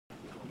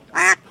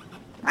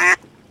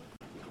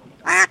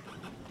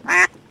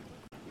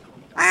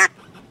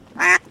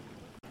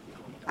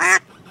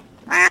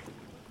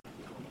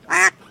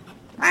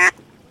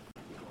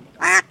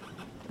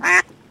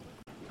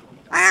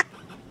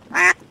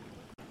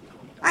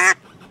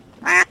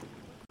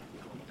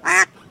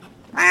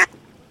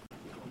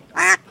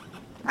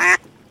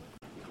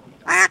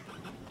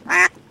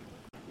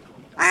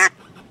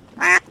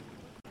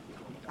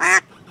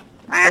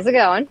How's it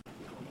going?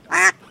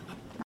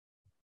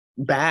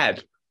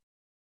 Bad.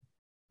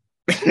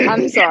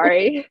 I'm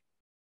sorry.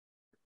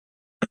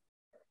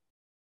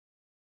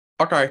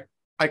 Okay,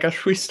 I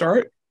guess we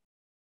start.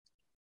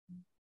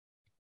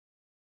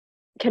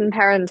 Can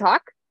Peren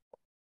talk?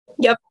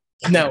 Yep.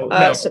 No.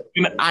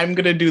 I'm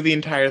gonna do the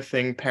entire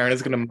thing. Peren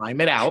is gonna mime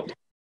it out.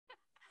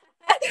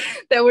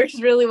 That works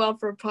really well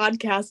for a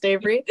podcast,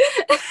 Avery.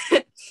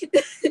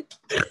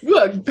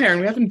 Look,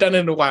 Peren, we haven't done it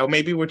in a while.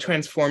 Maybe we'll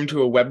transform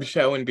to a web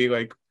show and be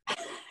like...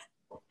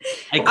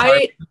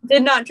 I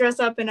did not dress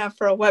up enough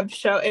for a web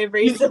show,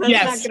 Avery, so that's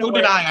yes, not going to so work.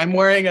 did I. I'm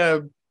wearing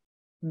a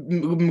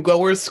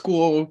lower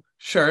school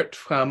shirt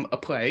from a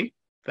play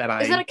that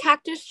Is that a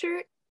cactus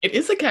shirt? It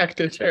is a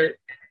cactus shirt.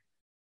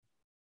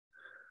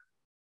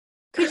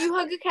 Could you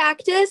hug a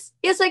cactus?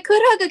 Yes, I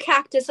could hug a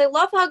cactus. I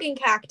love hugging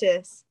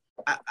cactus.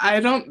 I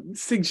don't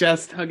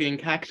suggest hugging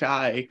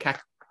cacti.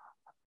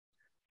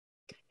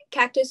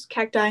 Cactus,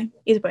 cacti,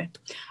 either way.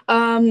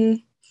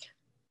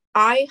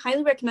 I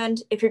highly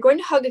recommend, if you're going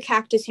to hug a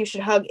cactus, you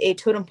should hug a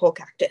totem pole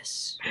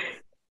cactus.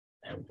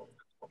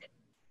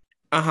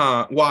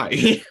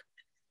 Why?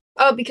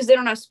 Oh, because they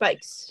don't have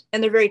spikes,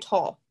 and they're very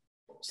tall.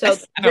 So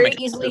very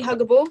easily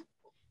huggable.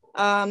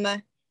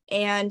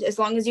 And as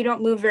long as you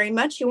don't move very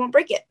much, you won't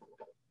break it.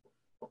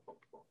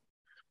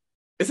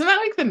 Isn't that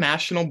like the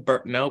national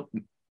bird? Nope,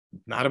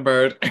 not a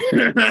bird.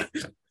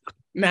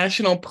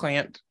 National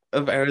plant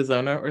of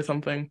Arizona or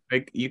something?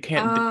 Like, you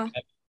can't do that.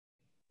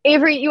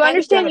 Avery, you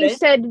understand you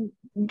said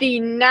the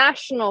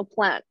national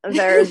plant of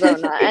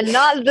Arizona and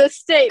not the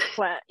state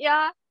plant,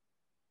 yeah?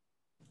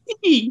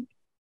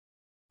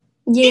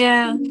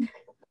 Yeah.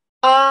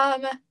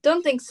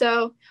 Don't think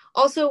so.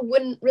 Also,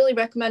 wouldn't really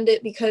recommend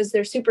it because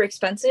they're super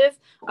expensive.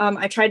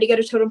 I tried to get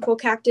a totem pole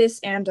cactus,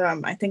 and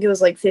I think it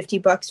was like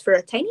 $50 for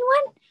a tiny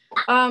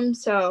one.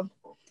 So.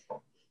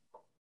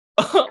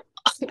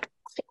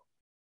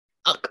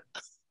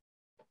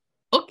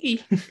 Okay.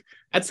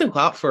 That's a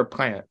lot for a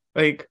plant.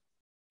 Like.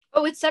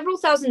 Oh, it's several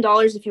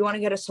 $1,000s if you want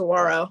to get a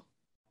saguaro.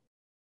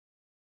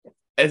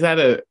 Is that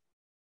a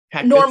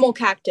cactus? Normal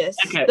cactus.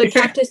 Okay. The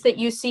cactus that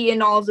you see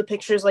in all of the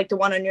pictures, like the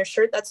one on your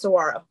shirt, that's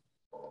saguaro.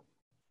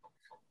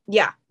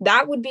 Yeah,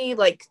 that would be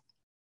like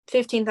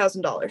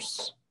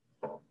 $15,000,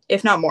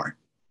 if not more.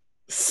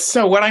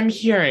 So what I'm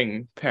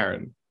hearing,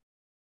 Peren,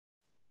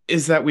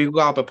 is that we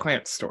rob a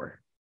plant store.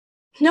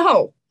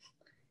 No.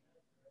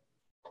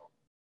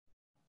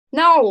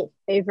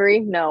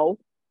 Avery, no.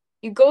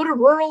 You go to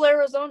rural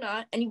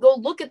Arizona and you go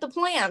look at the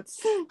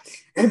plants.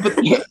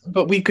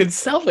 But we could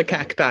sell the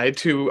cacti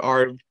to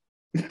our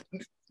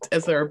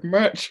as our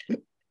merch.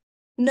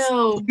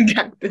 No.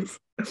 Cactus.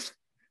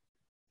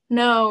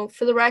 No,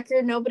 for the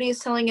record, nobody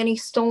is selling any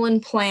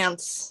stolen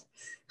plants.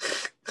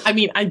 I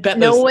mean, I bet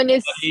no one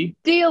is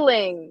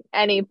stealing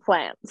any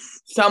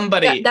plants.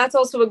 Somebody. That's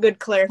also a good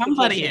clarification.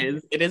 Somebody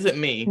is. It isn't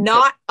me.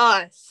 Not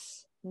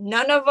us.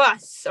 None of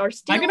us are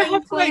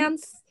stealing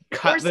plants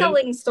or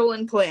selling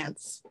stolen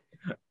plants.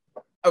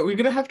 Are we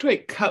gonna have to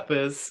cut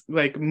this,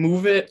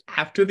 move it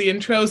after the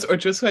intros, or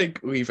just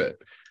leave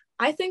it?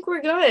 I think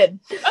we're good.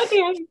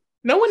 Okay.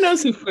 No one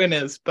knows who Flynn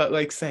is,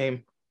 but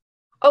same.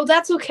 Oh,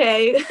 that's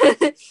okay.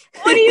 What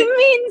do you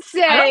mean,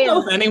 same? I don't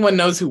know if anyone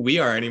knows who we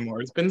are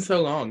anymore. It's been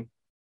so long.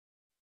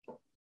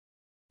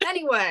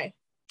 Anyway,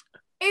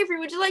 Avery,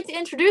 would you like to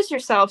introduce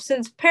yourself,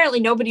 since apparently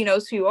nobody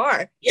knows who you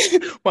are?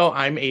 Well,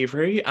 I'm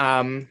Avery.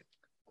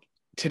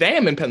 Today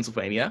I'm in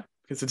Pennsylvania.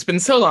 Because it's been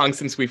so long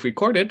since we've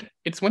recorded.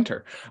 It's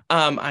winter.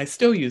 I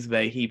still use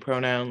they, he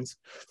pronouns.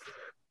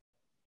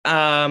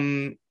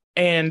 And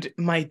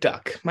my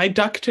duck. My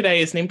duck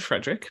today is named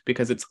Frederick,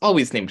 because it's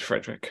always named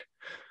Frederick.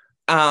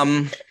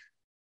 But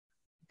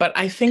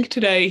I think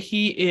today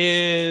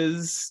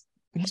he's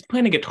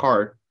playing a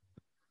guitar.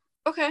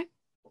 Okay.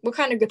 What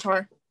kind of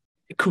guitar?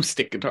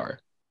 Acoustic guitar.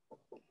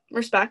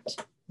 Respect.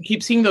 I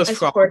keep seeing those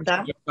frogs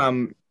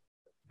with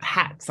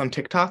hats on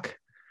TikTok.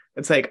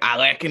 It's like, I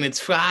reckon it's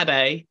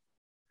Friday.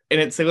 And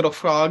it's a little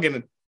frog in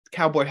a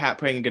cowboy hat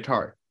playing a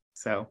guitar.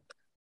 So.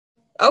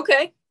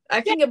 Okay.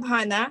 I can get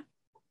behind that.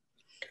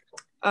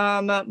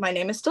 My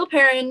name is still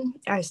Peren.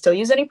 I still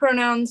use any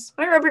pronouns.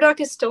 My rubber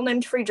duck is still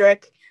named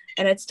Friedrich.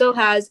 And it still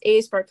has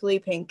a sparkly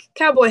pink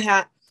cowboy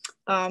hat.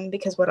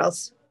 Because what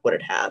else would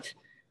it have?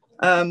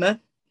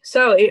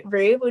 So,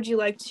 Avery, would you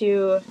like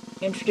to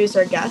introduce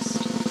our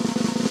guest?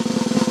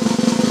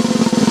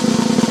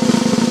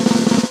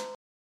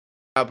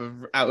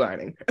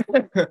 Outlining.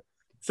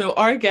 So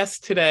our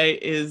guest today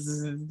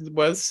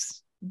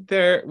was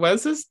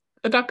this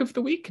a duck of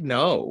the week?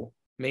 No.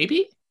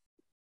 Maybe?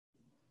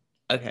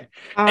 Okay.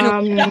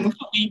 And duck of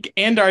the week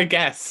and our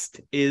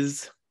guest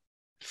is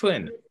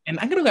Flynn. And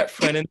I'm gonna let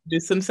Flynn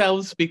introduce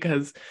themselves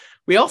because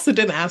we also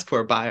didn't ask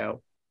for a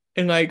bio.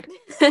 And I'm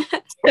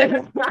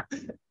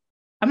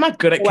not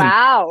good at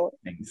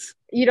things.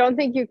 You don't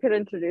think you could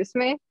introduce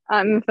me?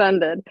 I'm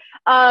offended.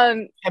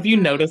 Have you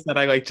noticed that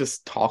I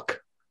just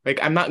talk?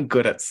 I'm not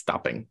good at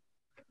stopping.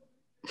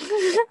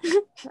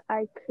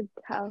 I could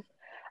tell.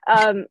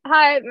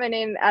 Hi, my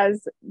name,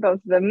 as both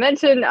of them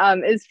mentioned,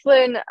 is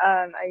Flynn.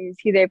 I use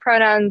he, they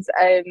pronouns.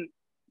 I'm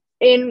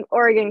in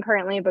Oregon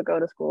currently, but go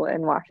to school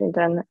in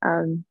Washington.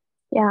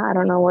 Yeah, I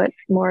don't know what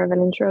more of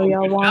an intro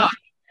y'all want.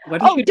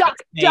 What is your Duck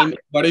name?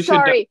 What is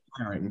Sorry.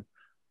 your duck?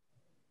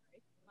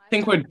 I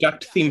think we're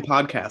duck themed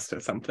podcast or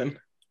something.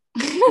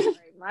 Sorry,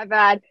 my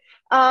bad.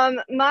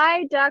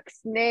 My duck's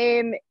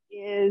name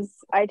is,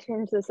 I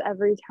change this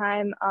every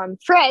time,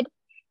 Fred.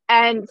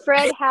 And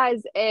Fred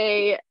has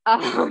a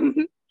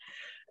single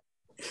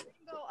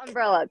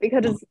umbrella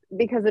because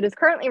it is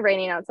currently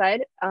raining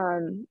outside.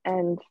 And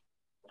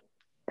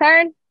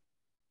Peren,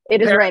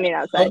 it is raining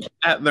outside.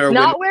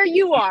 Not where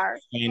you are.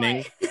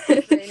 Raining.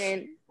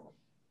 Raining.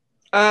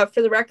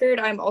 For the record,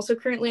 I'm also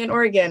currently in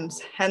Oregon,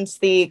 hence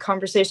the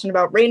conversation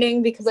about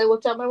raining, because I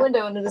looked out my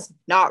window and it is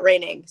not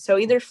raining. So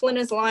either Flynn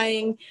is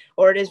lying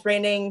or it is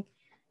raining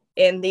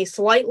in the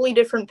slightly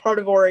different part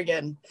of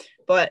Oregon.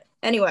 But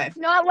anyway. It's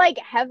not like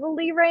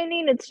heavily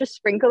raining, it's just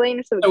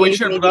sprinkling. So is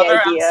your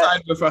brother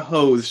outside with a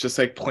hose just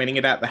like pointing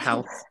it at the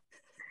house?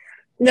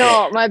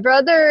 No, my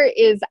brother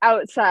is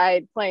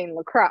outside playing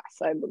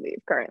lacrosse, I believe,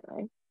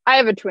 currently. I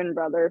have a twin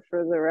brother,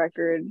 for the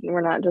record.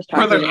 We're not just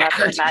talking about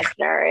the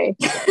imaginary.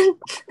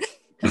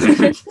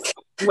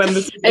 When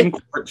this is in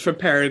court for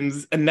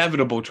Peren's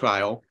inevitable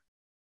trial.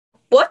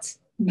 What?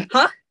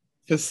 Huh?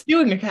 For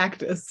stealing a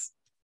cactus.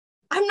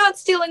 I'm not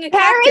stealing a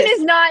cactus. Peren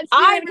is not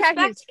stealing a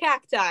cactus.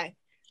 Cacti.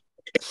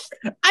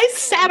 I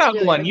sat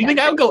on one. You think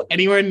I would go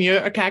anywhere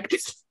near a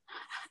cactus?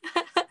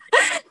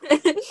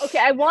 Okay,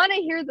 I want to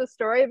hear the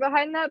story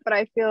behind that, but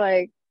I feel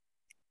like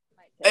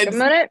it might take a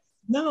minute.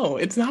 No,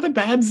 it's not a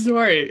bad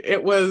story.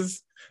 It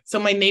was, so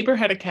my neighbor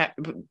had a cat.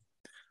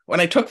 When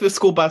I took the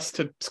school bus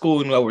to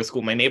school in lower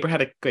school, my neighbor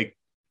had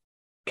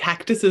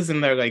cactuses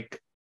in their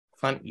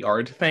front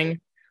yard thing.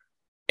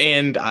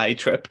 And I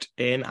tripped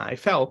and I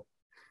fell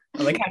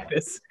on the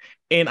cactus.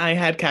 And I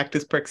had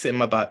cactus pricks in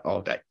my butt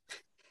all day.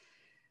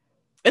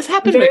 This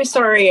happened. Very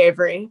sorry,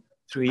 Avery.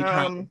 3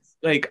 times.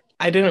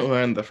 I didn't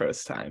learn the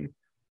first time.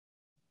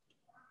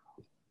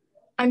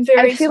 I'm very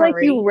sorry. I feel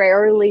like you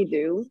rarely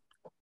do.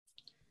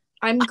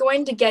 I'm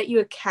going to get you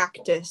a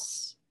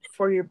cactus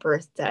for your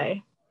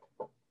birthday.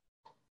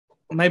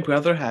 My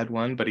brother had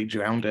one, but he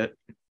drowned it.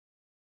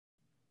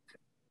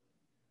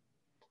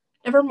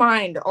 Never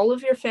mind. All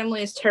of your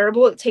family is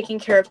terrible at taking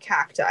care of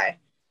cacti.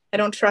 I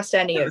don't trust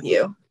any of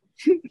you.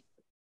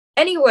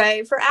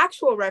 Anyway, for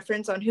actual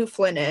reference on who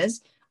Flynn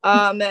is,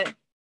 I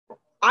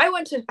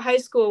went to high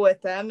school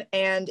with them,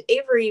 and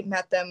Avery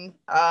met them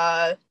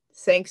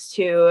thanks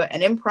to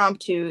an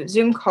impromptu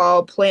Zoom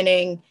call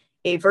planning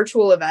a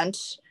virtual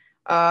event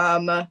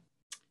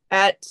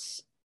at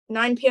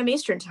 9 p.m.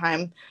 Eastern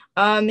time.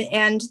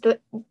 And the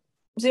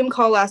Zoom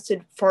call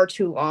lasted far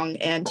too long,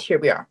 and here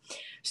we are.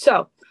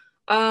 So,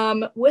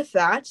 with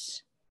that.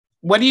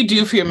 What do you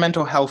do for your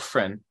mental health,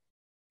 Flynn?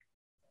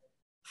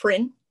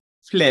 Flynn?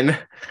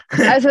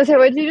 I was gonna say,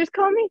 what did you just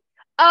call me?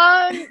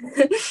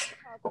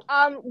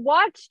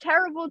 Watch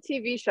terrible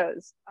TV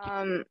shows.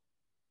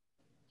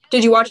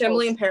 Did you watch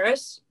Emily in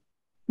Paris?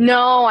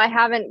 No, I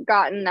haven't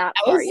gotten that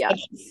far yet.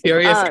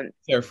 Serious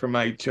answer for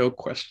my joke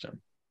question.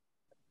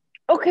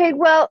 Okay,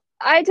 well,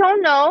 I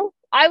don't know.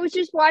 I was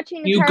just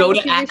watching a terrible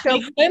TV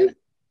show. Then?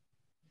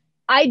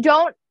 I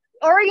don't.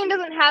 Oregon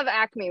doesn't have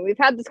Acme. We've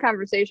had this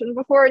conversation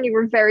before, and you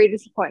were very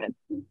disappointed.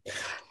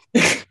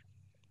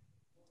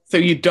 So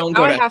you don't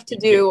go. I have to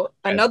do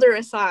another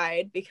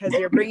aside because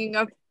you're bringing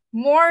up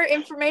more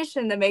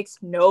information that makes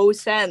no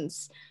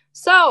sense.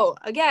 So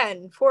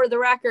again, for the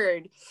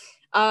record,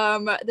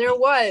 there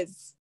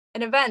was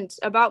an event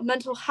about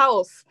mental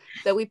health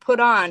that we put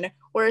on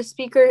where a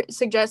speaker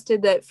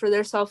suggested that for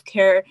their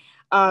self-care,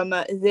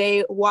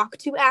 they walk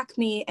to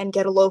Acme and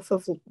get a loaf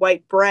of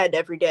white bread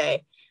every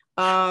day.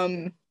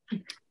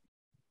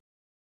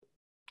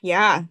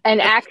 Yeah.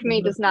 And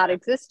Acme does not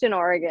exist in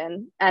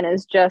Oregon and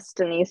is just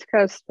an East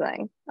Coast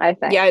thing, I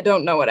think. Yeah, I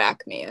don't know what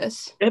Acme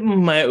is. It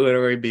might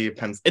literally be a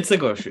pencil. It's a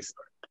grocery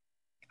store.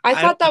 I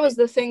thought that was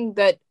the thing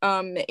that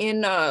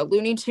in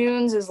Looney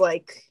Tunes is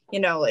TNT.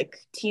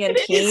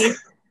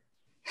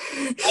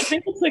 I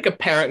think it's a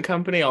parent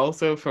company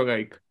also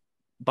for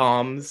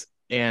bombs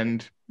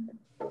and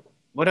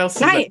what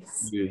else?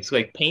 Nice. Use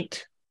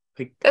paint.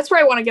 That's where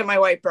I want to get my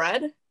white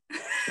bread.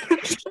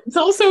 It's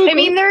also. I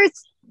mean,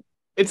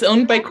 It's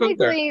owned by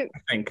Kroger, I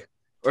think,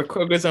 or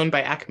Kroger's owned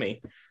by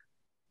Acme.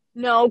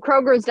 No,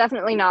 Kroger's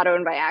definitely not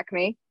owned by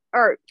Acme.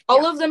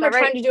 All of them are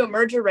trying to do a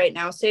merger right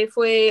now.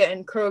 Safeway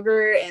and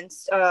Kroger and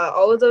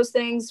all of those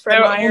things.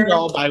 They're owned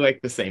all by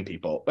the same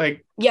people.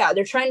 Yeah,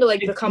 they're trying to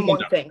become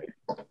one thing.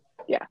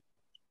 Yeah.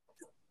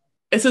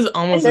 This is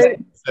almost as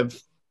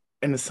expensive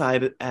an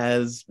aside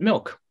as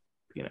milk.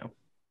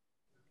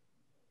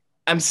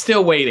 I'm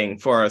still waiting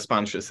for a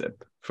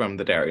sponsorship from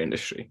the dairy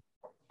industry.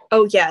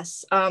 Oh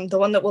yes, the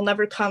one that will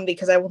never come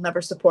because I will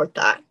never support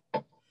that.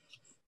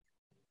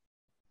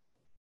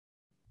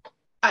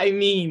 I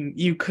mean,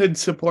 you could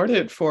support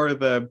it for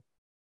the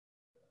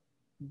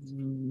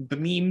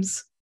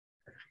memes.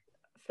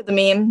 For the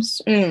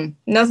memes?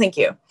 No, thank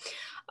you.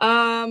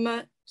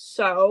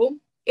 So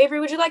Avery,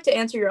 would you like to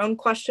answer your own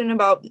question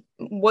about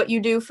what you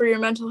do for your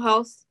mental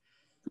health?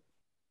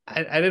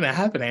 I didn't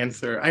have an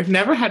answer. I've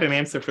never had an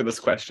answer for this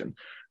question.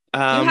 You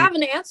have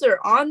an answer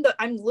I'm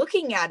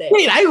looking at it.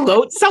 Wait, I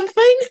wrote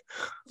something?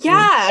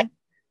 Yeah.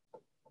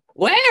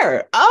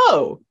 Where?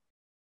 Oh,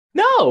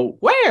 no,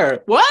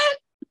 where? What?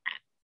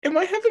 Am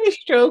I having a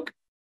stroke?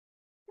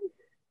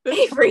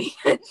 Avery.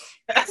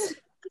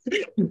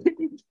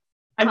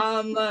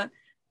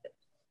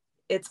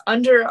 It's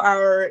under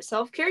our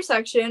self-care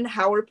section,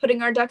 how we're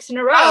putting our ducks in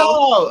a row.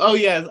 Oh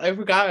yes, I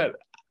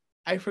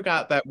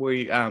forgot that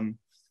we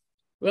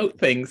wrote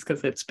things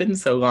because it's been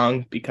so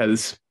long.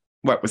 Because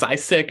what, was I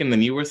sick and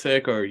then you were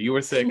sick, or you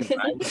were sick and then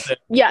I was sick?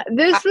 Yeah,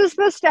 this was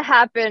supposed to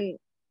happen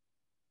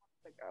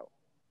ago.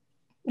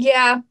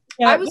 Yeah,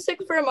 I was sick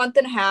for a month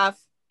and a half.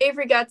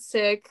 Avery got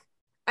sick.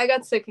 I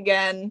got sick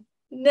again.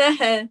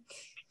 Nah.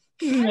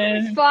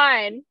 It's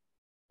fine.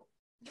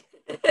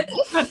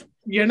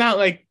 You're not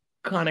like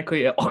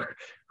chronically ill.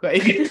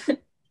 Like,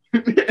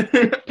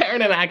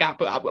 Peren and I got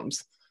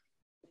problems.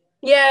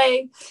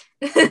 Yay.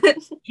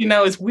 You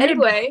know, it's weird.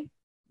 Anyway,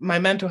 my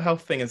mental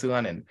health thing is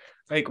running.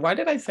 Like, why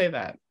did I say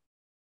that?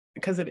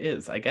 Because it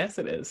is. I guess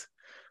it is.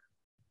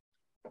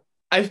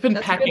 I've been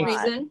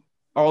packing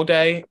all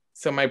day,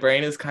 so my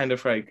brain is kind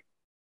of like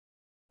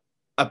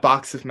a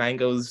box of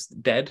mangoes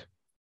dead.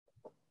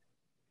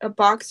 A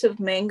box of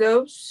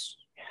mangoes?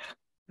 Yeah,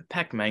 I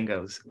pack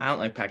mangoes. I don't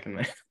like packing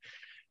mangoes.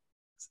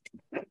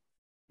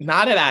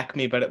 Not at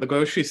Acme, but at the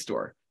grocery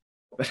store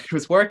that I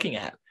was working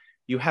at.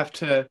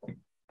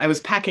 I was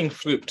packing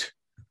fruit.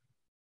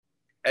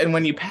 And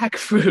when you pack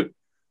fruit,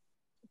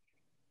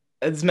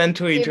 it's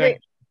mentally draining.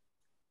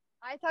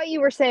 I thought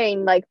you were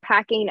saying like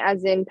packing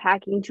as in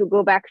packing to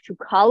go back to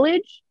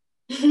college,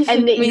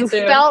 and that you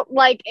felt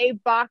like a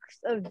box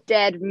of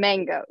dead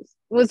mangoes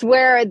was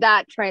where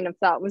that train of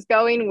thought was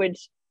going,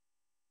 which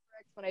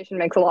explanation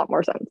makes a lot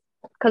more sense.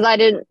 Because I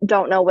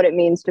don't know what it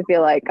means to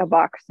feel like a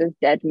box of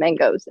dead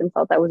mangoes, and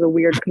felt that was a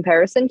weird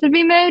comparison to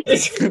be made,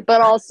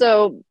 but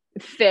also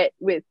fit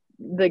with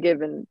the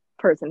given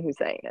person who's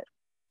saying it.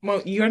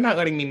 Well, you're not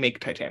letting me make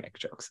Titanic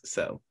jokes,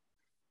 so.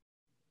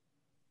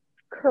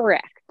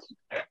 Correct.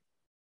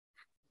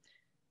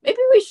 Maybe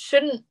we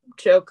shouldn't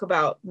joke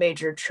about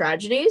major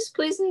tragedies,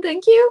 please and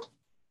thank you.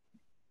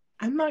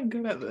 I'm not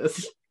good at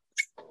this.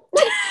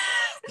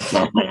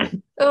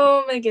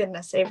 Oh my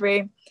goodness,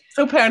 Avery.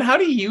 So, Peren, how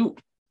do you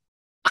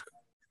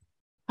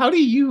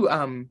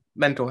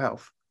mental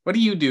health? What do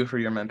you do for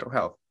your mental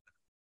health?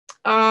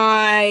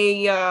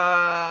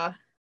 I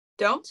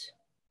don't.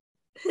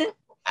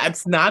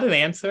 That's not an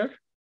answer.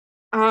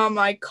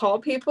 I call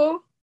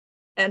people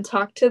and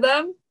talk to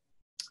them.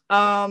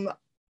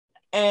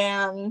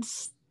 And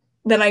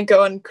then I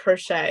go and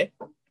crochet.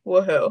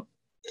 Woohoo.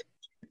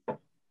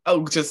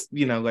 Oh, just,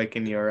 like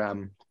in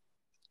your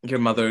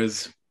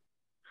mother's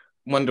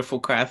wonderful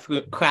craft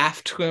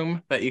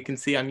room that you can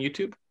see on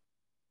YouTube?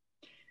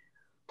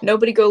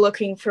 Nobody go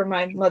looking for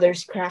my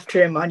mother's craft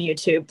room on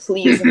YouTube,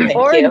 please and thank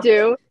or you.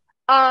 Do.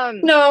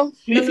 No.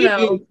 If you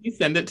do, you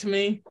send it to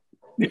me.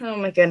 Oh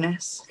my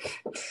goodness.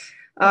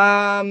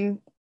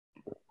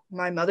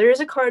 My mother is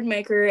a card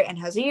maker and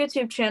has a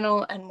YouTube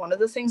channel, and one of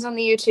the things on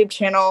the YouTube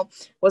channel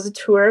was a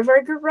tour of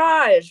our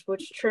garage,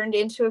 which turned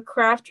into a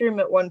craft room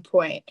at one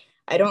point.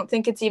 I don't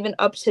think it's even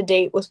up to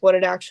date with what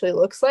it actually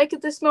looks like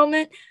at this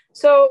moment.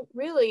 So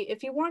really,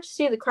 if you want to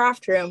see the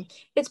craft room,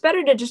 it's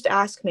better to just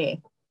ask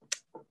me.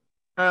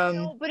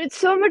 No, but it's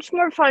so much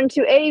more fun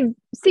to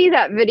see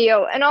that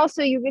video, and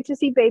also you get to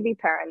see baby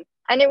Peren,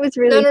 and it was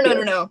really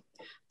No.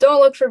 Don't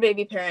look for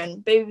baby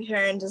Peren. Baby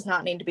Peren does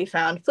not need to be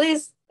found.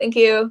 Please. Thank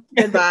you.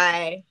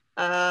 Goodbye.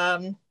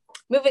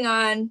 Moving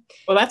on.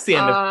 Well, that's the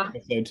end of the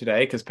episode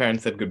today, because Peren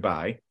said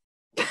goodbye.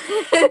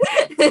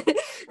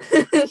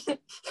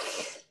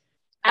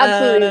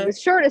 Absolutely the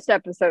shortest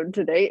episode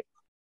to date.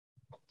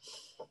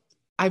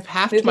 I've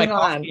halved my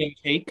coffee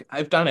intake.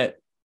 I've done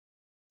it.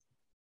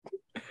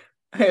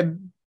 I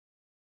had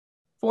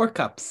 4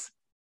 cups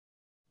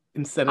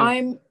instead of.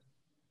 I'm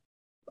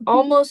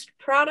almost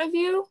proud of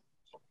you.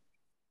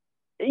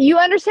 You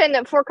understand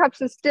that 4 cups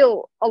is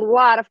still a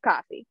lot of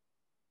coffee.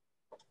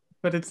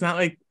 But it's not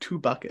like 2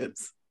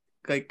 buckets.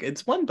 Like,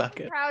 it's 1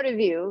 bucket. I'm proud of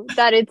you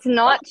that it's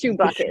not 2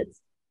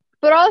 buckets.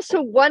 But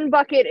also 1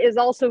 bucket is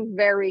also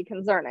very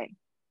concerning.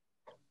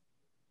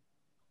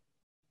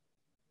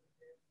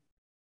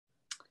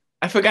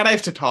 I forgot I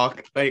have to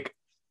talk. Like.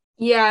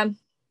 Yeah.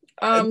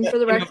 For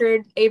the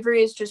record,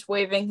 Avery is just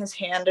waving his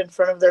hand in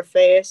front of their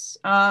face.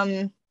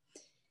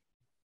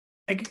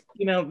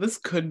 This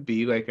could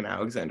be like an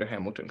Alexander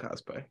Hamilton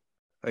cosplay.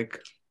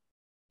 Like.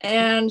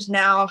 And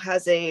now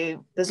has a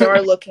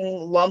bizarre looking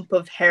lump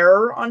of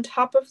hair on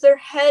top of their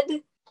head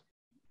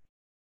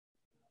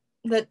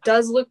that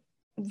does look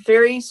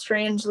very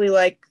strangely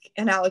like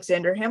an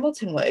Alexander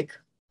Hamilton wig.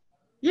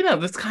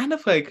 That's kind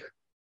of like,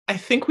 I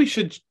think we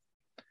should,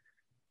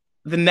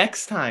 the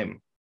next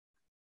time.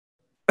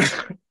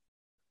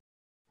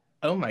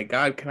 Oh my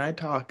God, can I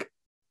talk?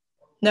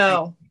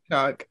 No.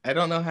 I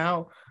don't know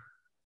how.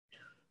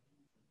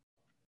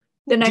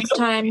 The next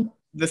time.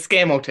 The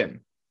Scamilton.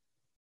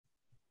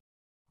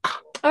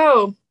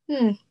 Oh,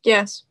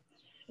 yes.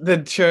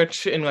 The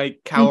church in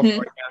like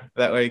California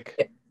that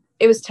like.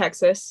 It was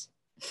Texas.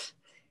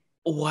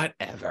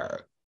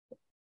 Whatever.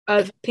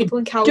 People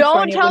in California.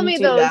 Don't tell me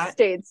those that.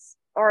 states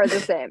are the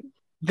same.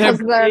 They're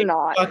Because they're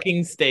not.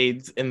 Fucking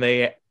states, and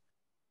they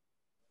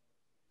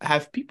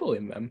have people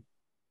in them.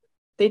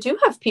 They do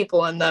have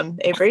people in them,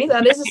 Avery.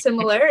 That is a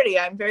similarity.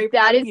 I'm very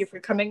proud of you for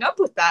coming up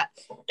with that.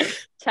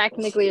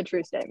 Technically a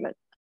true statement.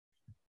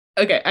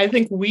 Okay, I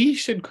think we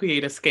should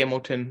create a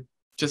Scamilton,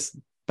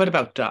 but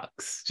about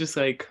ducks. Just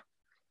like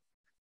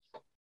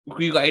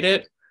rewrite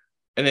it,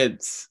 and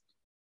it's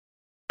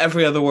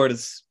every other word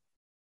is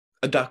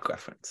a duck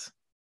reference.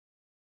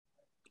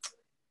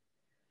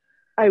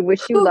 I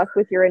wish you luck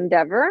with your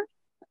endeavor.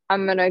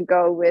 I'm gonna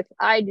go with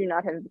I do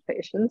not have the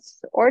patience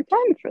or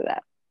time for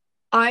that.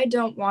 I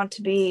don't want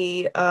to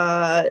be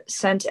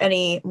sent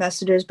any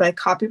messages by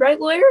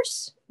copyright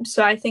lawyers,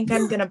 so I think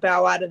I'm gonna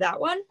bow out of that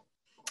one.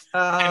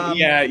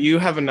 Yeah, you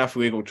have enough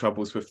legal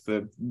troubles with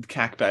the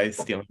cacti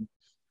stealing.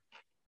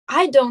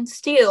 I don't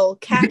steal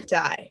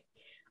cacti.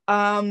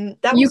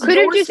 That you was could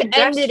have your just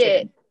suggestion. ended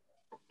it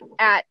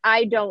at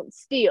I don't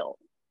steal.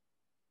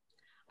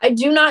 I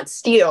do not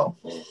steal.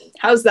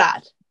 How's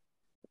that?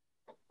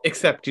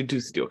 Except you do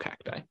steal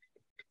cacti.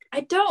 I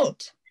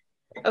don't.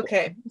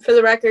 Okay, for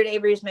the record,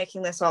 Avery's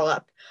making this all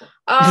up.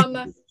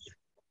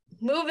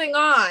 Moving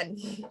on.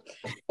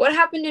 What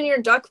happened in your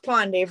duck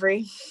pond,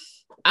 Avery?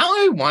 I don't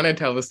really want to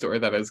tell the story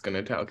that I was going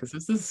to tell because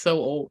this is so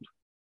old.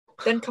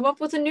 Then come up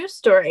with a new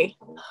story.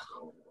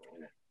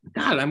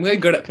 God, I'm really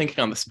good at thinking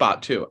on the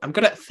spot too. I'm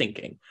good at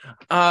thinking.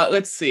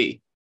 Let's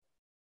see.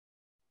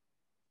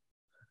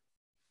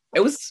 It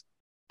was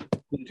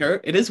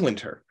winter. It is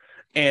winter,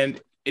 and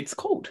it's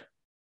cold.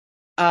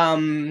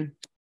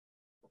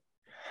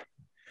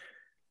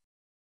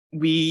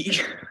 We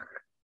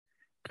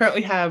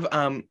currently have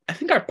I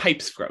think our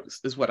pipes froze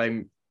is what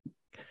I'm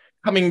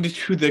coming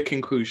to the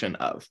conclusion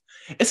of.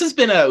 This has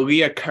been a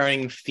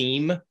reoccurring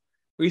theme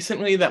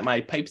recently that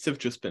my pipes have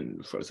just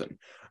been frozen.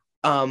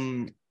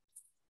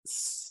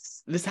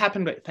 This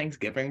happened at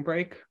Thanksgiving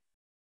break.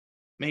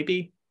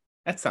 Maybe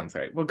that sounds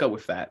right. We'll go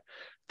with that.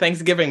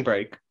 Thanksgiving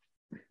break.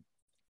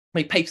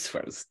 My pipes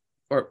froze,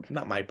 or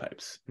not my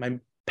pipes. My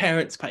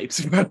parents' pipes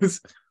froze,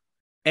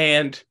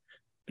 and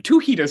 2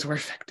 heaters were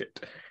affected.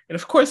 And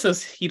of course,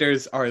 those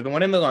heaters are the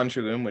one in the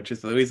laundry room, which is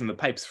the reason the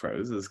pipes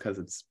froze, is because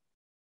it's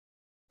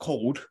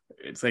cold.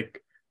 It's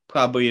like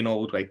probably an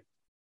old like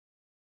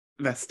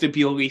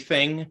vestibule-y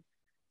thing,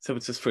 so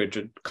it's just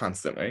frigid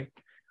constantly.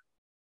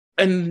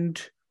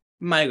 And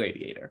my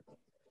radiator.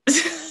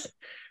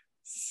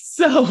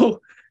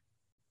 So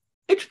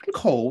it's been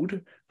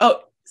cold.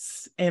 Oh,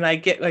 and I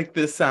get like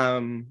this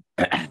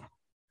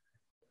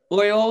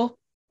oil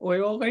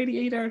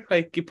radiator.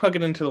 Like you plug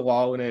it into the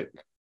wall and it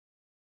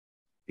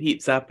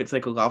heats up. It's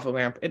like a lava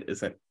lamp. It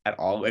isn't at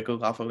all like a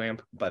lava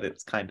lamp, but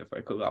it's kind of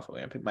like a lava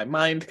lamp in my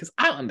mind because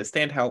I don't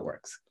understand how it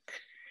works.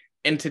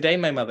 And today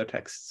my mother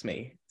texts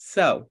me,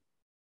 so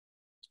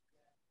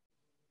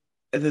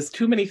there's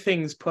too many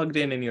things plugged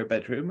in your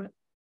bedroom.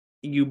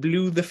 You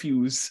blew the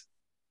fuse.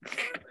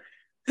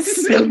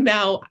 So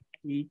now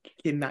I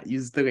cannot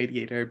use the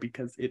radiator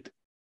because it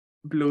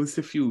blows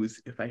the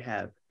fuse if I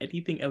have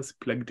anything else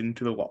plugged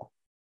into the wall.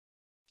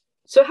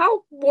 So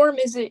how warm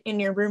is it in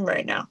your room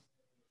right now?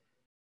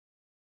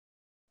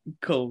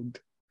 Cold.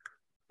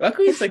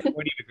 Luckily it's like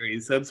 40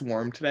 degrees, so it's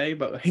warm today,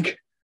 but like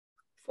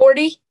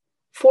 40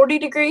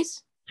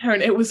 degrees?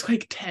 Peren, it was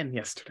like 10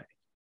 yesterday.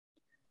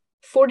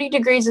 40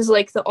 degrees is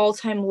like the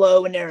all-time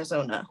low in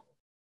Arizona.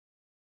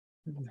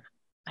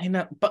 I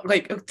know, but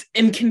like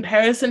in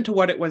comparison to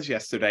what it was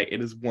yesterday,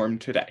 it is warm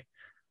today.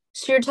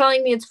 So you're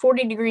telling me it's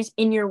 40 degrees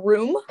in your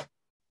room?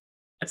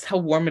 That's how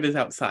warm it is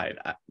outside.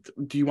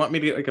 Do you want me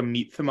to get like a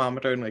meat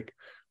thermometer and like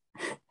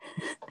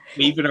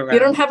wave it around? You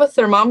don't have a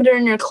thermometer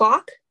in your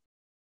clock?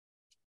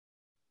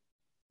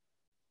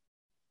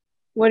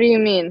 What do you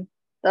mean?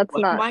 That's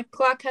Well, not. My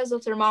clock has a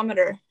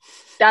thermometer.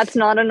 That's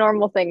not a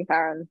normal thing,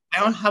 Peren.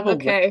 I don't have a.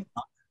 Okay.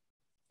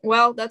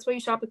 Well, that's why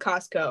you shop at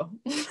Costco.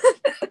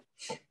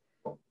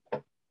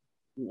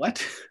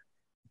 What?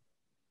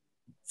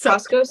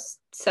 Costco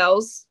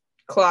sells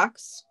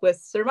clocks with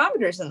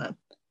thermometers in them.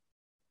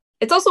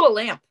 It's also a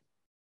lamp.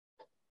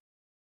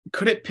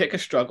 Could it pick a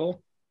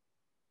struggle?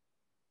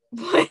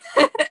 What?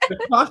 The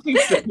clock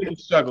needs to pick a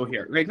struggle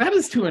here. Like that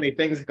is too many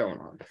things going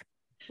on.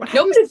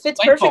 No, but it fits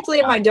perfectly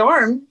in my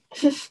dorm.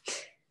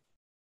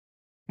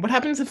 What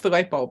happens if the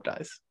light bulb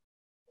dies?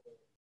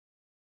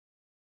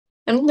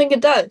 I don't think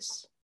it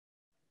does.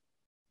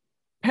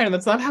 Peren,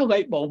 that's not how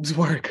light bulbs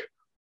work.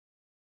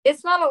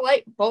 It's not a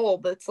light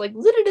bulb. It's like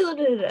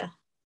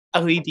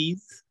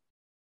LEDs?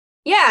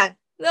 Yeah,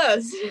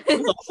 those. Is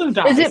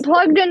it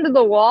plugged into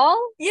the wall?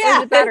 Yeah. Or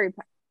is it battery?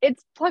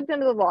 It's plugged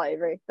into the wall,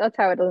 Avery. That's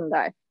how it doesn't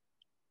die.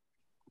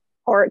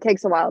 Or it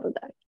takes a while to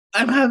die.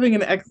 I'm having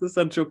an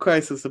existential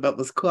crisis about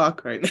this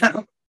clock right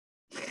now.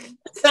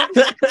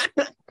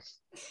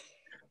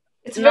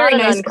 It's a very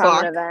nice uncommon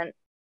clock. event.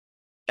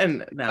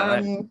 And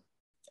now,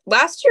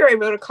 last year I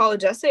wrote a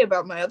college essay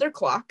about my other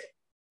clock.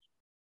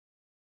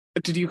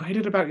 did you write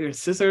it about your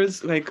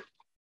scissors? Like,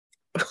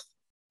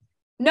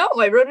 no,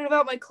 I wrote it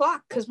about my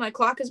clock because my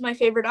clock is my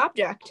favorite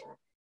object.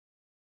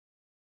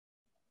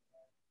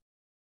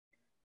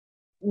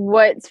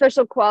 What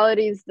special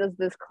qualities does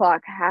this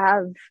clock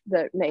have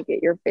that make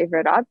it your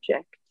favorite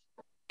object?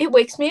 It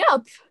wakes me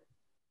up.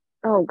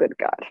 Oh, good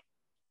God.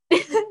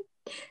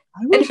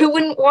 And who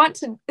wouldn't want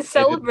to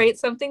celebrate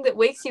something that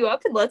wakes you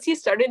up and lets you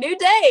start a new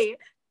day?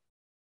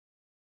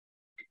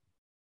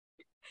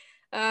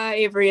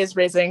 Avery is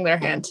raising their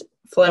hand.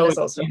 Flynn is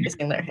also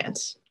raising their hand.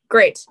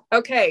 Great.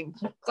 Okay.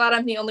 Glad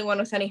I'm the only one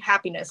with any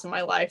happiness in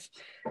my life.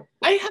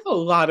 I have a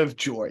lot of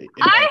joy.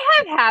 I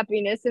have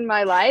happiness in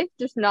my life,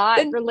 just not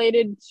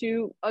related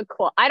to a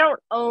clock. I don't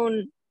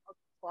own a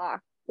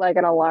clock, like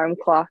an alarm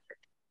clock.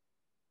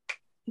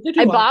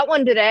 I bought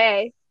one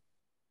today.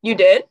 You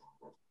did?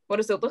 What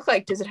does it look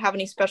like? Does it have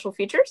any special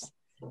features?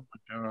 Oh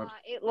my God.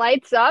 It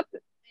lights up,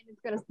 and it's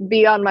going to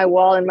be on my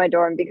wall in my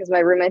dorm because my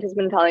roommate has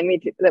been telling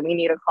me that we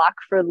need a clock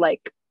for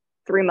like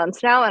 3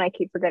 months now, and I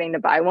keep forgetting to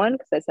buy one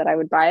because I said I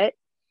would buy it.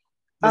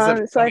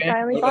 So I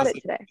finally bought it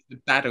today.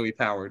 Battery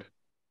powered.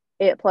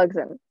 It plugs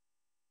in.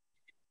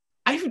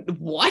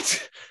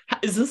 What?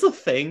 Is this a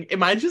thing?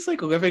 Am I just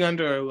like living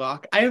under a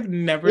rock? I have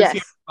never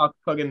seen a clock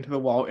plug into the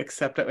wall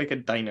except at like a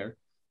diner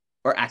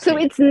or Acme. So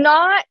it's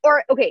not,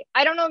 or okay,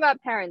 I don't know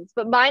about parents,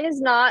 but mine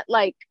is not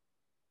like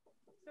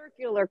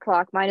circular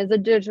clock. Mine is a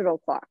digital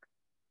clock.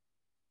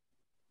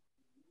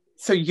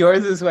 So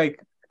yours is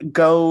like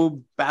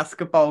go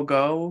basketball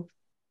go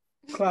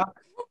clock?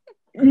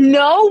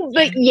 No,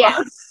 but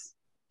yes.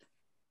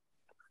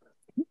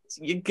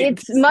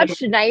 It's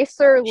much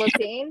nicer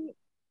looking.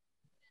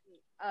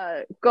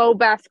 Go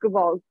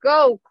basketball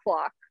go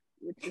clock,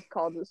 which is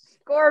called a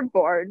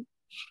scoreboard.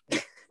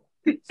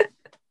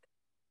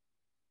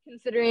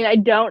 Considering I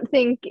don't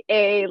think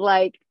a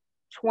like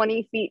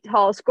 20 feet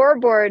tall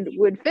scoreboard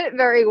would fit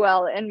very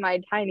well in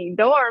my tiny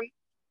dorm.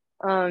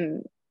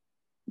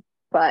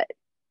 But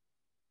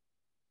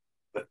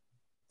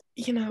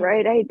you know,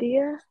 right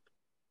idea,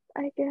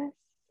 I guess.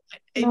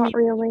 Not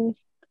really.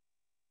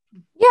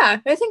 Yeah,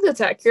 I think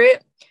that's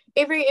accurate.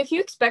 Avery, if you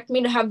expect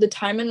me to have the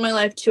time in my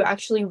life to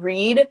actually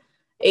read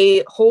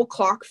a whole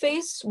clock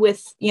face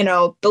with, you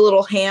know, the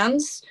little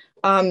hands,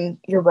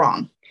 you're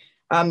wrong.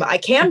 I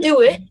can do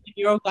it. In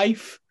your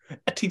life,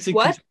 it takes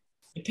what?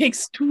 It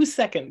takes 2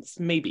 seconds,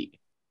 maybe.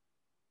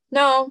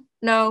 No,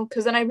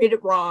 because then I read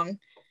it wrong.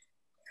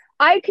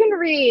 I can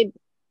read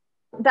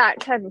that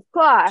type of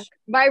clock.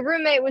 My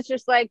roommate was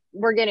just like,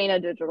 we're getting a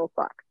digital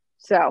clock.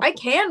 So I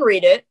can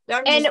read it.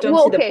 I just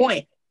don't see the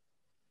point.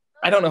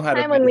 I don't know how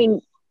to. When we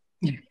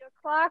read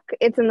a clock,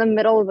 it's in the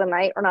middle of the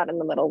night, or not in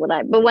the middle of the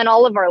night, but when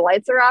all of our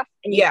lights are off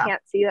and you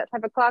can't see that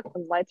type of clock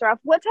when the lights are off.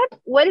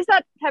 What is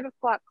that type of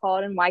clock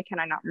called, and why can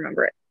I not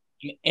remember it?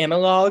 An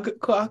analog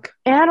clock.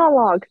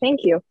 Analog.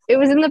 Thank you. It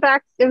was in the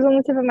back. It was on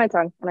the tip of my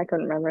tongue, and I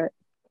couldn't remember it.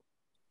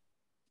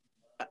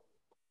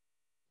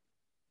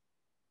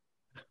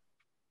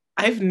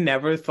 I've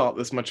never thought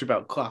this much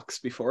about clocks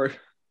before.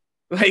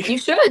 Like, you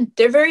should.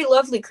 They're very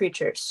lovely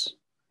creatures.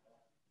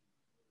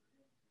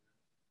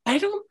 I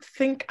don't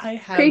think I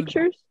have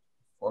creatures.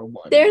 Or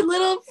one. They're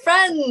little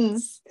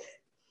friends.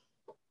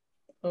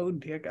 Oh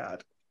dear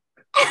God.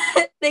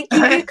 They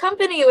keep you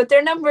company with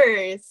their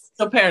numbers.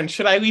 So, Peren,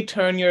 should I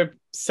return your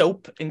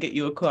soap and get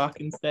you a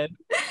clock instead?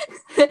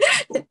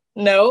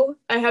 No,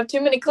 I have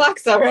too many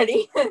clocks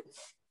already.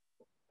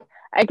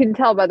 I can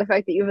tell by the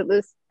fact that you've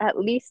at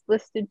least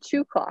listed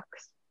 2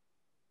 clocks.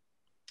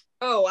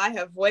 Oh, I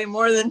have way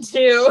more than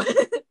 2.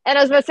 And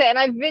I was about to say, and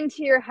I've been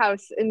to your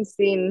house and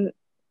seen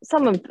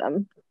some of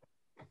them.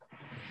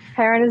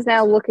 Peren is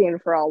now looking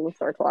for all of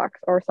their clocks,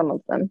 or some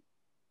of them.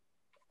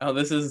 Oh,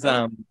 this is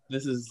the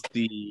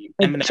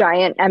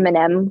giant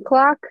M&M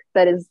clock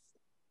that is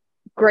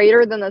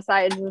greater than the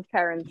size of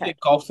Peren's head.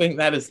 Golfing?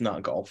 That is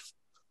not golf.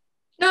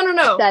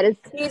 No. That is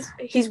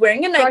he's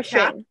wearing a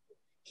nightcap.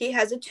 He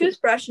has a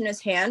toothbrush in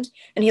his hand,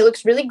 and he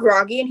looks really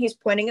groggy, and he's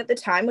pointing at the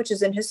time, which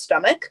is in his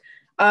stomach.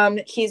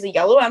 He's a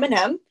yellow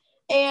M&M,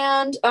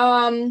 and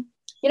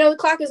the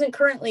clock isn't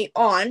currently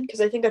on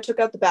because I think I took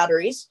out the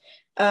batteries.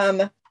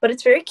 But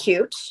it's very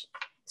cute.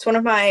 It's one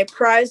of my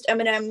prized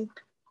M&M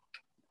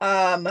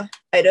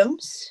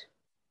items.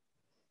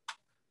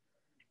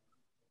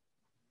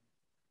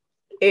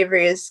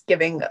 Avery is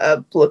giving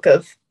a look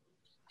of,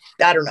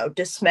 I don't know,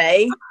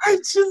 dismay. I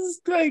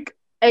just like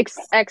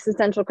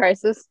existential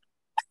crisis.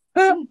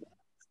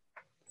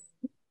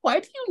 Why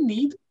do you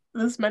need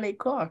this many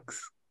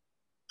clocks?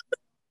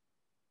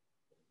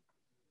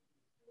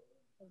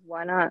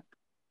 Why not?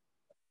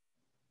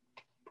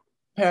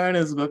 Peren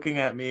is looking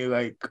at me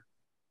like,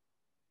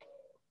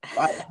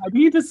 how do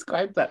you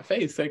describe that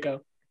face? Like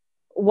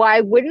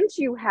why wouldn't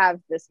you have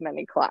this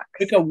many clocks?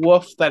 Like a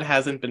wolf that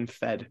hasn't been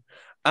fed.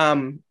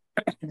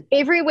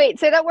 Avery, wait,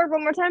 say that word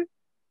one more time.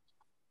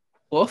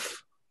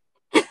 Wolf?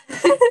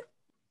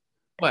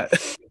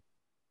 What?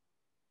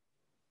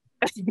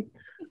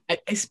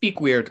 I speak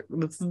weird.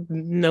 That's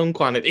known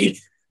quantity.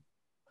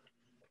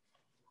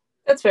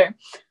 That's fair.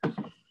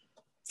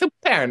 So,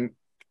 Peren,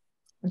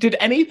 did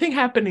anything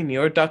happen in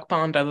your duck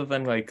pond other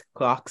than like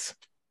clocks?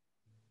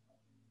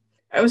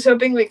 I was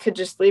hoping we could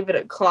just leave it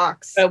at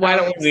clocks. Why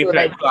don't we leave it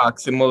at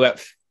clocks and we'll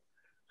let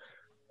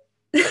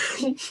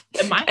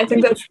I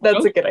think that's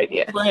a good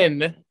idea.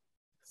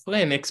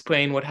 Flynn,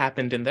 explain what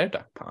happened in their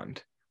duck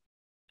pond.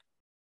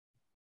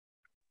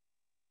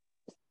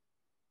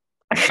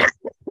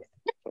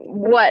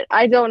 What?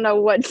 I don't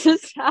know what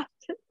just happened.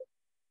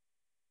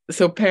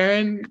 So,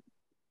 Peren,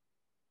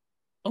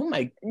 oh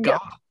my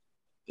God.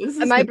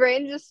 My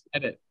brain just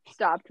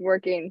stopped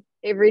working.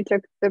 Avery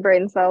took the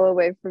brain cell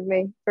away from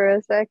me for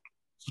a sec,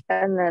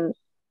 and then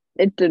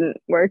it didn't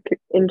work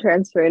in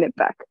transferring it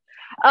back.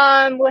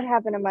 What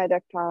happened in my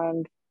duck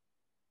pond?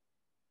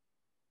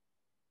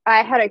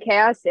 I had a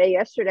chaos day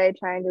yesterday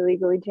trying to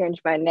legally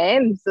change my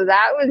name, so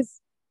that was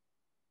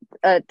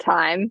a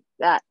time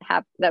that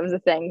that was a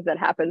thing that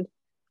happened.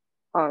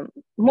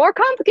 More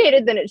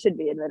complicated than it should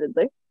be,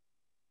 admittedly.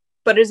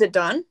 But is it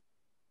done?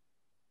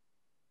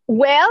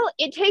 Well,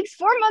 it takes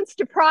 4 months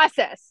to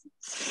process.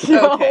 So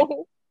Okay.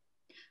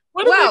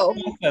 What are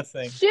they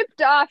processing?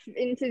 Shipped off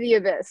into the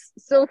abyss.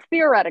 So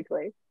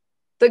theoretically.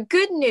 The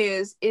good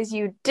news is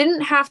you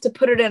didn't have to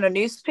put it in a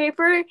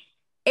newspaper,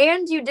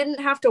 and you didn't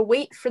have to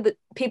wait for the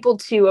people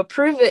to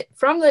approve it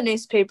from the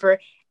newspaper,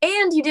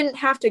 and you didn't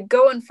have to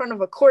go in front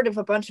of a court of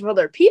a bunch of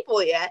other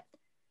people yet.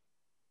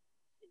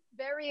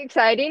 Very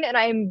exciting, and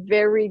I am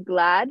very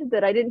glad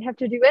that I didn't have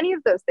to do any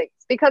of those things,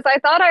 because I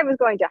thought I was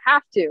going to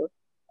have to.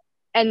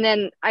 And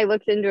then I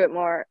looked into it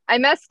more. I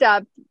messed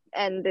up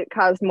and it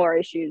caused more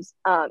issues,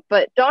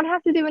 but don't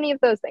have to do any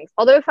of those things.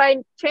 Although if I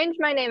change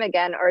my name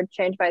again or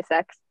change my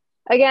sex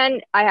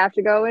again, I have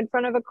to go in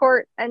front of a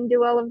court and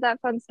do all of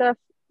that fun stuff.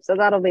 So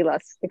that'll be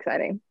less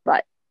exciting,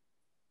 but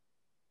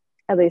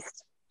at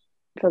least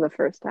for the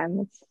first time,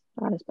 it's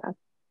not as bad.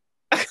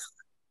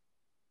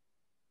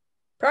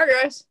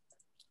 Progress.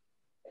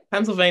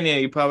 Pennsylvania,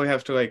 you probably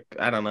have to, like,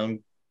 I don't know,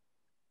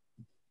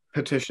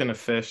 petition a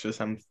fish or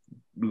some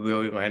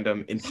really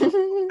random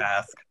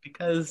task,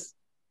 because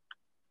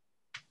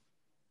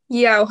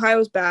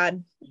Ohio's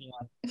bad.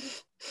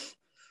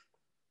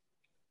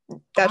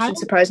 That should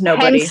surprise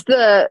nobody. Hence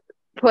the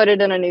put it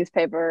in a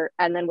newspaper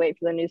and then wait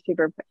for the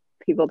newspaper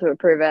people to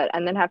approve it,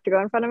 and then have to go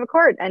in front of a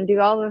court and do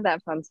all of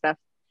that fun stuff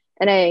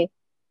in a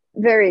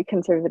very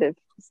conservative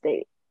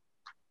state.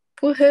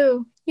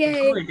 Woohoo!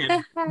 Yay!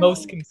 Oregon,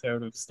 most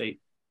conservative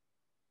state.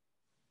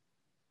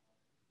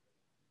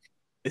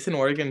 Isn't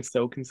Oregon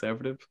so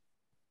conservative?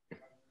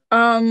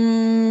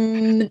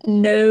 No.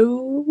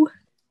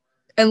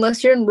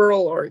 Unless you're in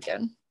rural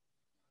Oregon.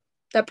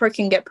 That part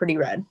can get pretty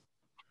red.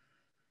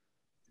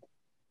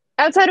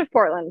 Outside of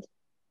Portland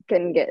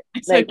can get,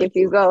 like, if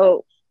you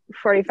go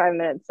 45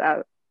 minutes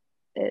out.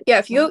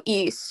 If you go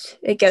east,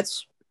 it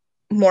gets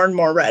more and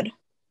more red.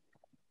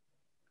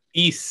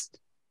 East.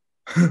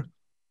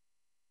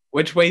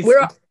 Which way?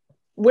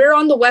 We're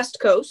on the west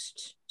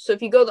coast. So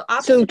if you go the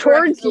opposite so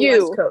towards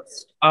you. West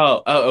coast.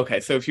 Oh, okay.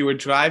 So if you were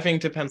driving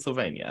to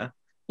Pennsylvania.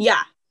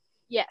 Yeah.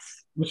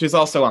 Yes. Which is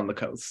also on the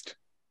coast.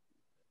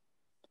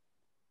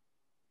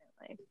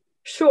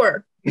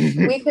 Sure.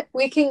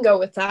 we can go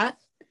with that.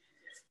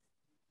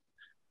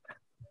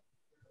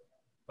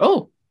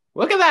 Oh,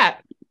 look at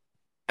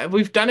that.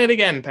 We've done it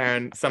again,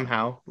 Peren,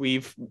 somehow.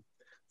 We've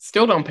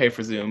still don't pay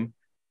for Zoom.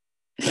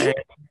 And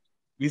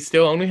we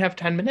still only have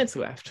 10 minutes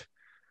left.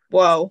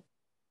 Whoa.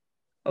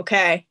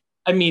 Okay.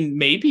 I mean,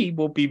 maybe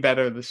we'll be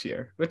better this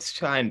year. Let's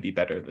try and be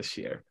better this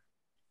year.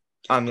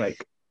 On,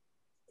 like,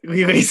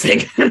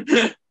 releasing.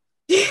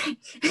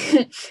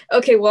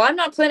 Okay, well, I'm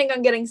not planning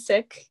on getting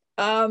sick.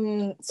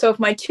 So if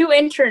my 2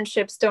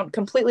 internships don't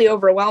completely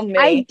overwhelm me,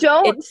 I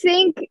don't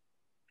think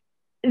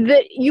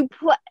that you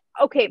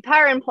okay,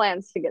 Peren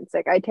plans to get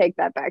sick. I take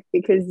that back,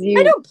 because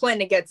I don't plan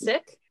to get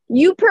sick.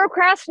 You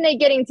procrastinate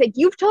getting sick.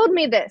 You've told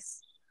me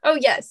this. Oh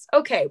yes.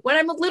 Okay. When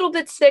I'm a little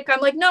bit sick,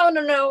 I'm like,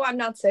 no, I'm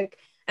not sick.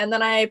 And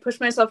then I push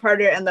myself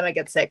harder, and then I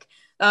get sick.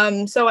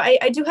 So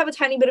I do have a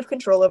tiny bit of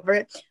control over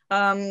it.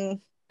 But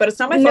it's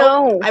not my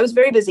fault. I was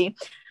very busy.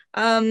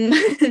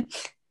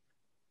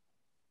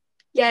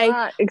 Yay.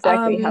 Not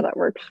exactly how that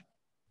works.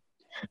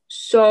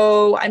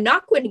 So I'm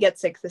not going to get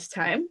sick this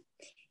time.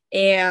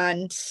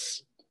 And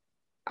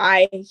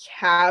I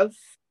have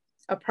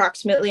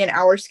approximately an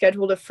hour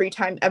scheduled of free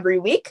time every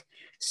week.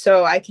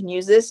 So I can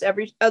use this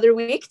every other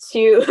week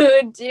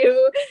to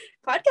do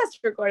podcast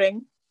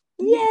recording.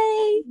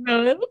 Yay!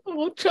 No,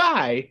 we'll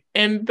try.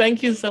 And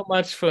thank you so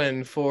much,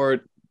 Flynn,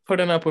 for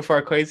putting up with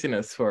our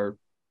craziness for...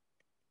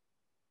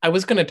 I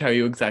was going to tell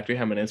you exactly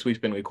how many minutes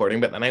we've been recording,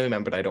 but then I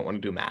remembered I don't want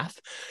to do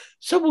math.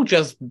 So we'll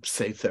just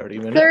say 30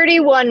 minutes.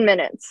 31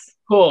 minutes.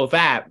 Cool,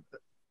 that.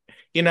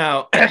 You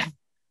know...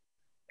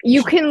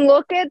 You can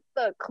look at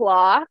the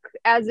clock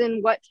as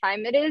in what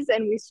time it is,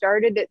 and we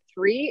started at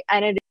 3,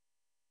 and it...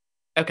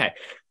 Okay.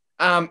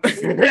 I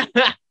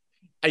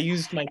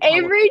used my...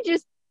 Avery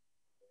just...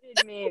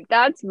 me.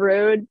 That's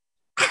rude.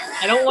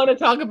 I don't want to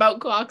talk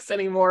about clocks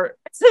anymore.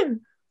 Besides,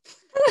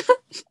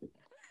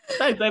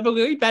 I have a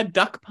really bad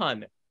duck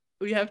pun.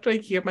 We have to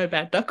hear my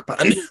bad duck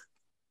pun.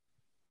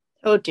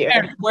 Oh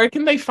dear. Where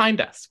can they find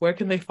us? Where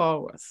can they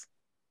follow us?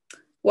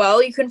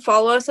 Well, you can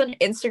follow us on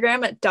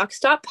Instagram at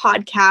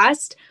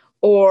ducks.podcast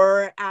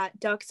or at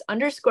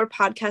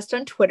ducks_podcast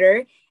on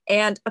Twitter,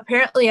 and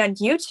apparently on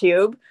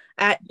YouTube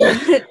at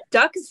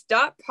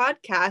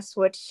ducks.podcast,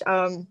 which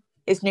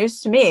is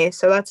news to me,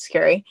 so that's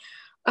scary.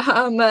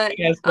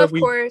 Of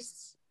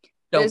course,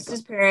 this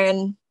is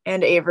Peren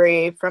and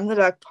Avery from the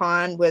Duck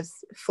Pond with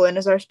Flynn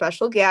as our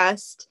special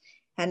guest,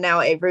 and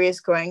now Avery is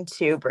going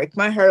to break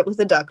my heart with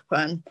a duck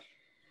pun.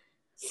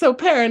 So,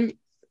 Peren,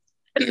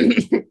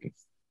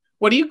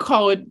 what do you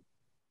call it?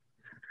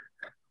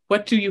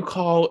 What do you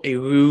call a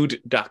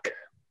rude duck?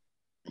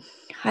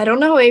 I don't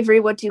know, Avery.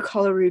 What do you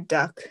call a rude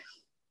duck?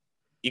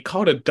 You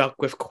call it a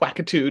duck with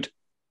quackitude.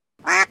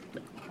 I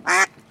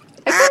kind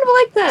of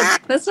like that.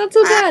 That's not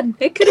so bad.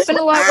 It could have been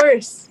a lot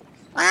worse.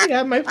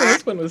 Yeah, my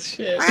first one was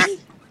shit.